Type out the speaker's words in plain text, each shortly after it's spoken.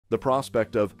The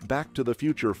prospect of Back to the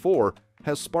Future 4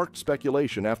 has sparked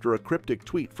speculation after a cryptic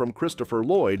tweet from Christopher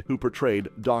Lloyd, who portrayed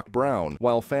Doc Brown.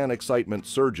 While fan excitement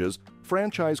surges,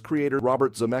 franchise creator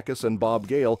Robert Zemeckis and Bob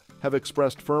Gale have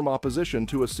expressed firm opposition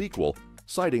to a sequel,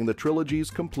 citing the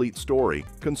trilogy's complete story.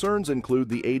 Concerns include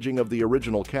the aging of the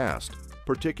original cast,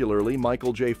 particularly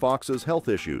Michael J. Fox's health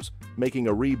issues, making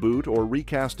a reboot or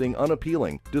recasting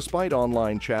unappealing. Despite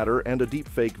online chatter and a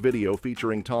deepfake video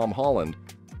featuring Tom Holland,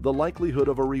 the likelihood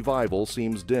of a revival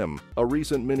seems dim. A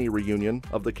recent mini-reunion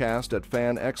of the cast at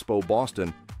Fan Expo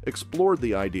Boston explored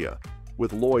the idea,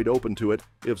 with Lloyd open to it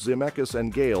if Zemeckis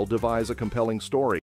and Gale devise a compelling story.